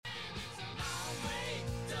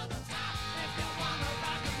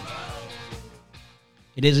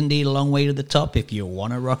It is indeed a long way to the top if you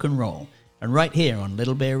want to rock and roll. And right here on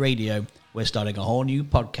Little Bear Radio, we're starting a whole new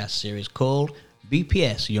podcast series called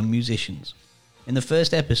BPS Young Musicians. In the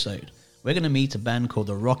first episode, we're going to meet a band called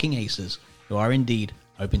the Rocking Aces, who are indeed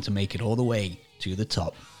hoping to make it all the way to the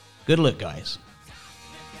top. Good luck, guys.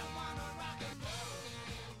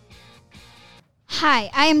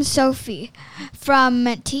 Hi, I am Sophie from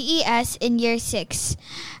TES in Year 6,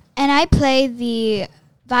 and I play the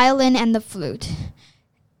violin and the flute.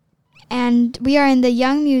 And we are in the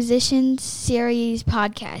Young Musicians Series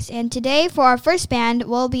podcast. And today, for our first band,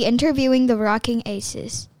 we'll be interviewing the Rocking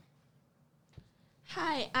Aces.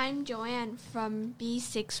 Hi, I'm Joanne from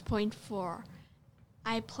B6.4.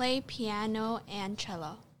 I play piano and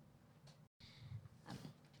cello.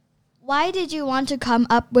 Why did you want to come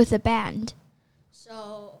up with a band?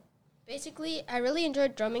 So, basically, I really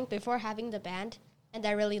enjoyed drumming before having the band, and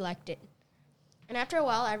I really liked it. And after a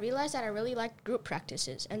while, I realized that I really liked group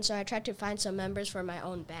practices, and so I tried to find some members for my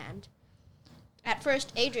own band. At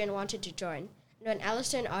first, Adrian wanted to join, and when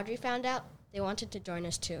Alistair and Audrey found out, they wanted to join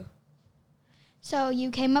us too. So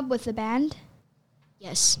you came up with the band?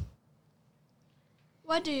 Yes.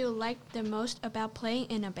 What do you like the most about playing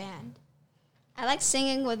in a band? I like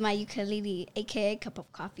singing with my ukulele, aka cup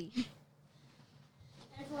of coffee.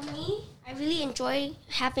 And for me, I really enjoy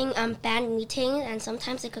having band meetings, and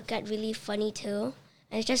sometimes it could get really funny too.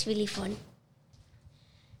 And it's just really fun.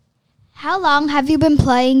 How long have you been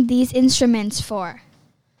playing these instruments for?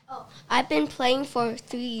 Oh, I've been playing for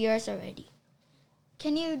 3 years already.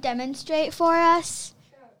 Can you demonstrate for us?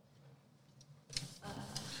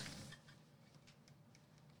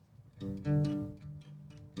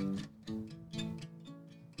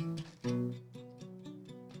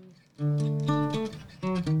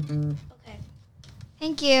 Okay.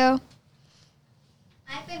 Thank you.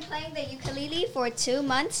 I've been playing the ukulele for 2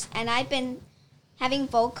 months, and I've been having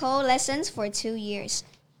vocal lessons for 2 years.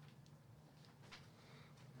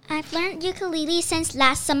 I've learned ukulele since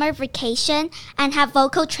last summer vacation and have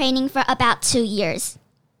vocal training for about 2 years.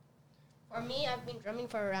 For me, I've been drumming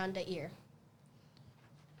for around a year.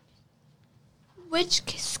 Which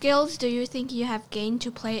skills do you think you have gained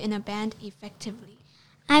to play in a band effectively?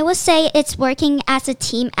 I would say it's working as a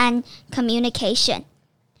team and communication.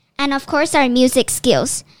 And of course, our music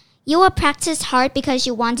skills. You will practice hard because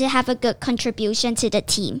you want to have a good contribution to the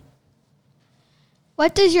team.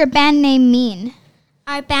 What does your band name mean?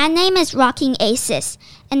 Our band name is Rocking Aces.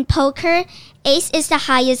 In poker, ace is the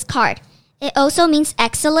highest card. It also means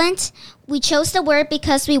excellent. We chose the word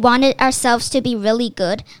because we wanted ourselves to be really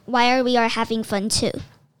good while we are having fun too.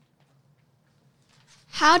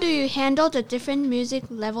 How do you handle the different music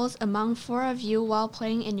levels among 4 of you while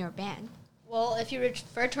playing in your band? Well, if you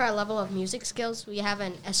refer to our level of music skills, we have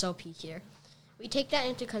an SOP here. We take that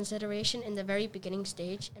into consideration in the very beginning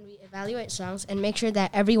stage, and we evaluate songs and make sure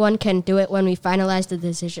that everyone can do it when we finalize the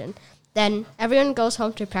decision. Then everyone goes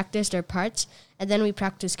home to practice their parts, and then we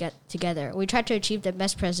practice together. We try to achieve the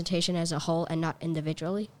best presentation as a whole and not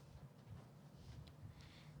individually.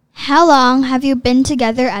 How long have you been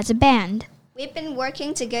together as a band? We've been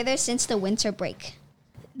working together since the winter break.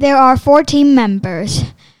 There are 4 team members.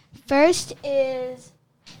 First is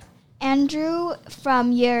Andrew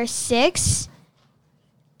from Year 6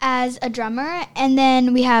 as a drummer, and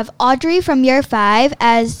then we have Audrey from Year 5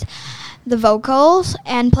 as the vocals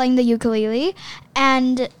and playing the ukulele,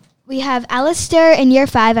 and we have Alistair in Year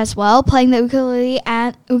 5 as well, playing the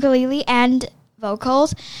ukulele and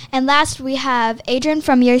vocals, and last we have Adrian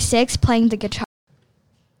from Year 6 playing the guitar.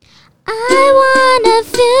 I wanna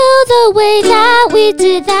feel the way that we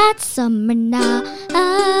did that summer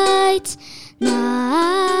night.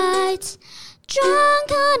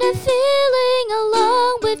 Drunk on a feeling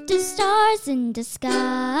alone with the stars in the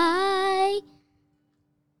sky.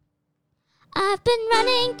 I've been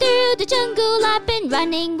running through the jungle, I've been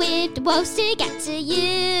running with the wolves to get to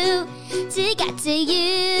you, to get to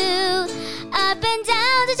you. Up and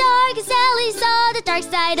down the darkest alley, saw the dark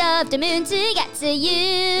side of the moon to get to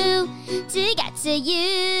you, to get to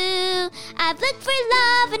you. I've looked for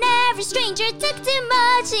love and every stranger took too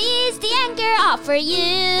much to ease the anger off for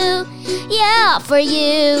you, yeah, off for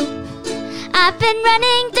you. I've been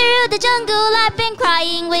running through the jungle, I've been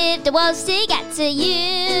crying with the wolves to get to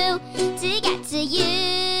you, to get to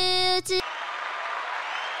you, to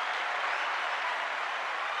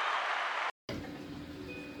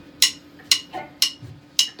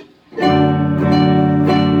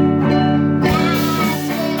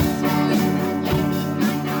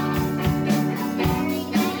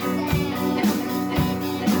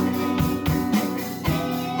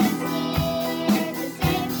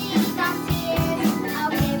I'll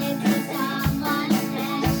give it to someone else.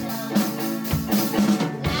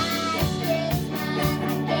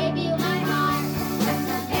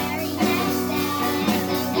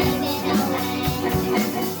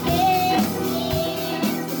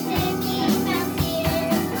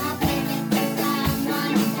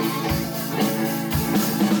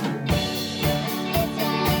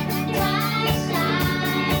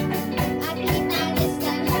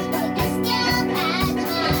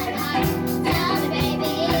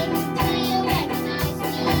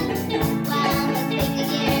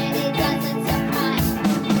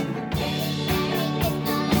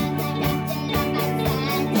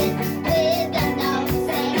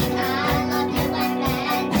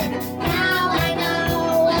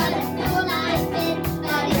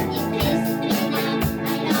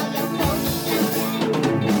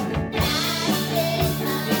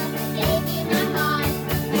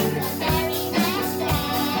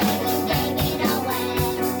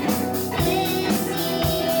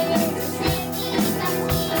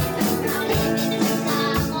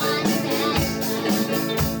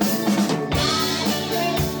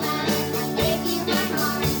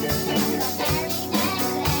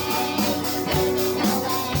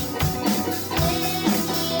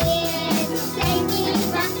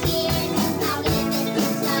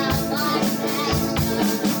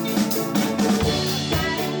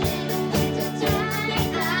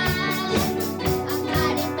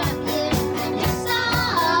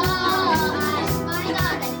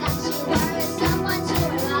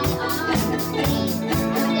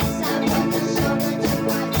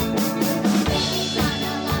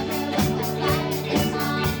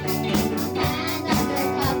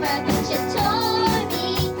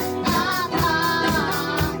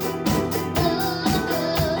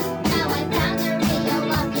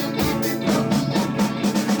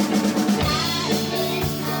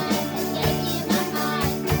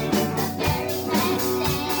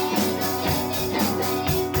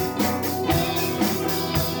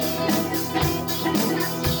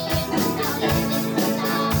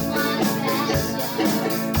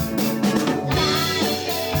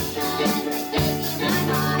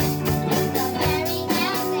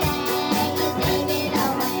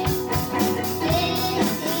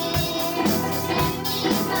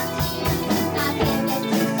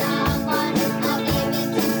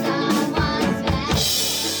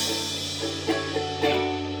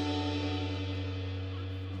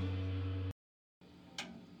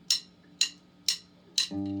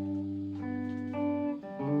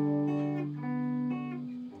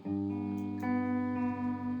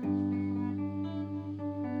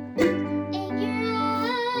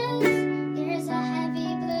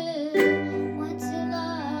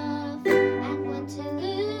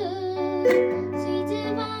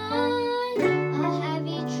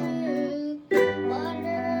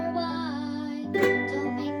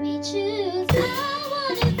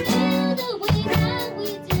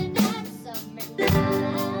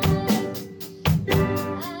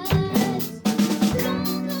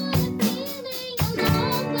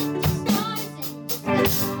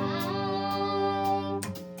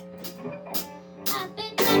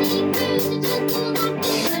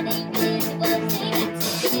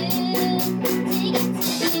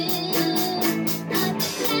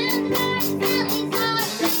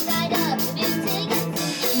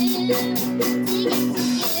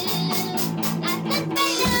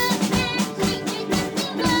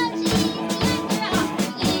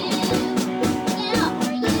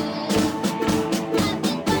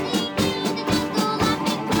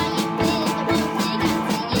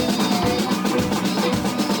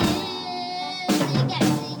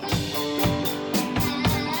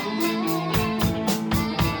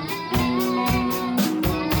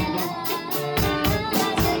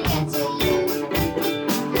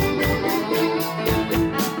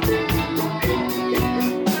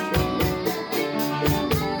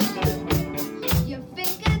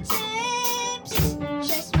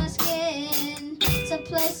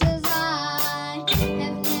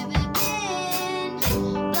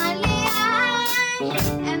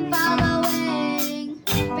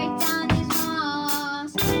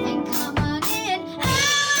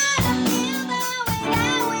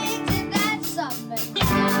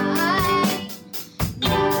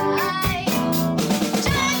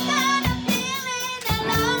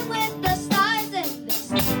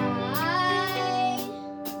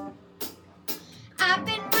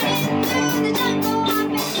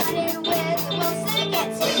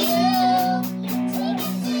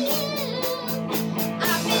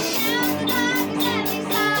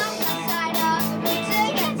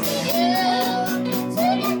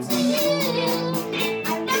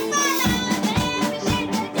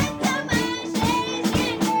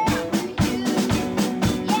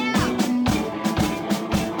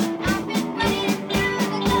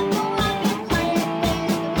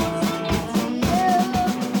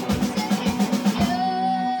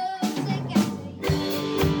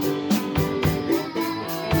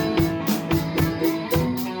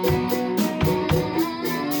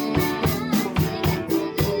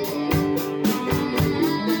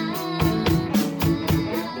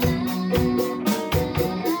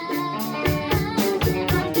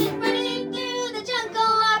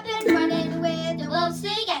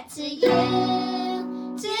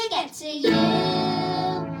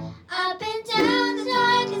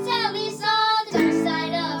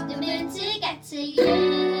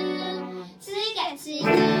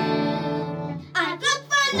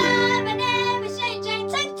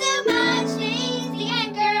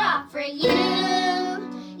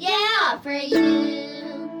 for you.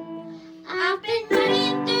 I've been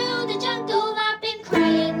running through the jungle, I've been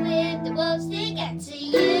crying with the wolves to get to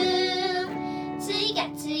you, to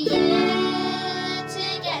get to you,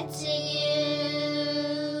 to get to you.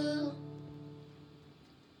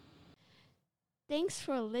 Thanks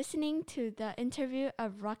for listening to the interview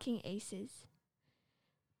of Rocking Aces.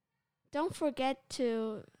 Don't forget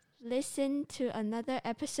to listen to another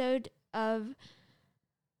episode of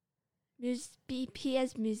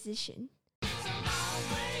BPS Musician.